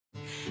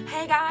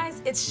Hey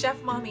guys, it's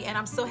Chef Mommy and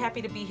I'm so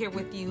happy to be here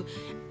with you.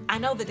 I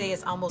know the day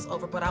is almost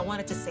over, but I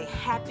wanted to say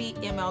happy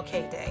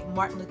MLK Day,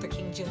 Martin Luther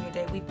King Jr.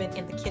 Day. We've been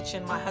in the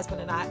kitchen, my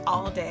husband and I,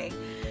 all day.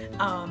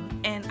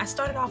 And I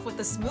started off with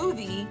a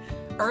smoothie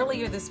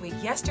earlier this week,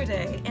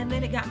 yesterday, and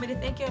then it got me to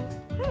thinking,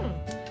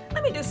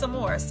 let me do some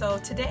more. So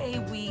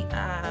today we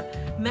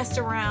messed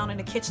around in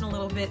the kitchen a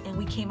little bit and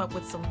we came up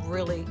with some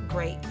really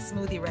great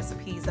smoothie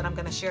recipes that I'm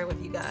gonna share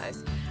with you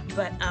guys.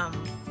 But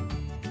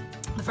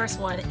the first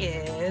one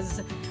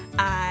is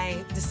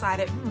I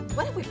decided,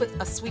 what if we put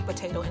a sweet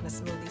potato in a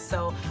smoothie?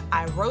 So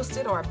I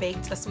roasted or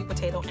baked a sweet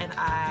potato and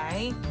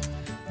I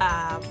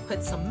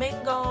put some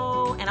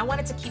mango, and I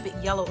wanted to keep it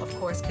yellow, of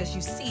course, because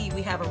you see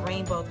we have a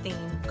rainbow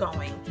theme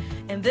going.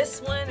 And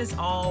this one is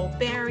all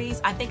berries.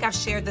 I think I've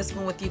shared this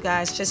one with you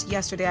guys just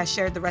yesterday. I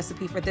shared the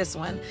recipe for this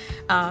one.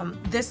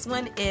 This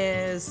one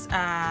is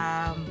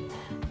got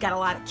a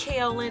lot of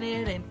kale in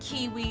it and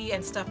kiwi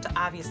and stuff to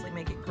obviously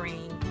make it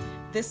green.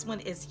 This one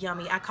is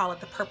yummy. I call it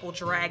the purple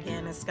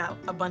dragon. It's got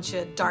a bunch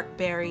of dark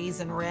berries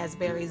and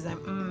raspberries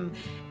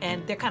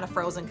and they're kind of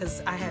frozen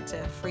because I had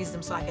to freeze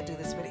them so I could do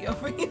this video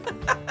for you.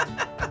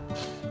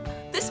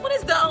 This one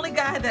is the only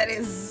guy that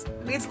needs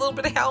a little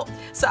bit of help,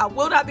 so I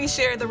will not be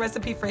sharing the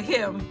recipe for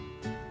him.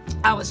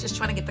 I was just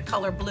trying to get the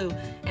color blue,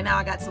 and now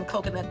I got some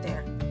coconut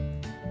there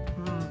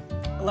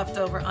left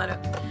over on it.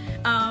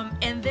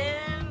 And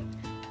then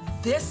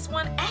this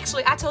one,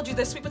 actually, I told you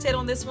there's sweet potato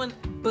on this one.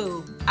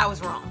 Boo, I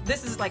was wrong.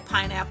 This is like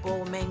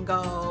pineapple,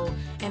 mango,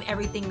 and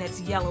everything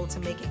that's yellow to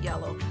make it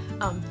yellow.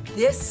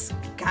 This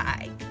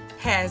guy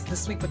has the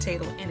sweet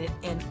potato in it,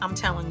 and I'm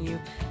telling you,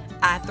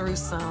 I threw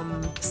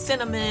some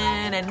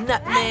cinnamon and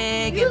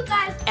nutmeg,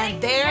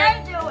 and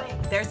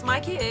there's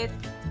my kid.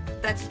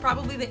 That's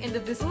probably the end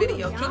of this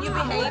video. Can you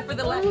behave for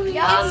the last?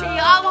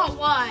 I want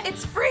one.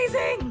 It's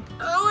freezing.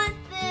 I want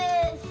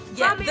this.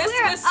 Yeah, Mommy, this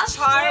was upstairs.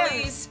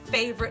 Charlie's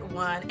favorite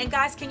one. And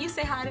guys, can you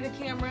say hi to the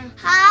camera?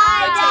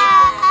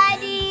 Hi,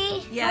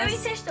 Daddy. Yes. Let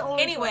me taste the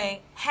orange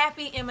Anyway,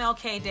 happy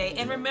MLK Day.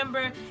 And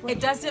remember, it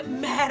doesn't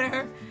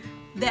matter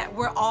that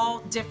we're all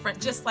different,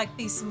 just like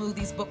these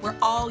smoothies, but we're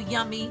all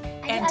yummy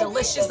and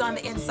delicious on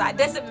the inside.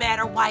 Doesn't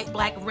matter white,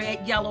 black,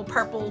 red, yellow,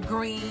 purple,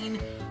 green,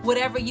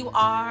 whatever you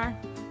are,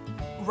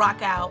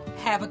 rock out,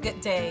 have a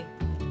good day,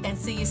 and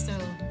see you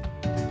soon.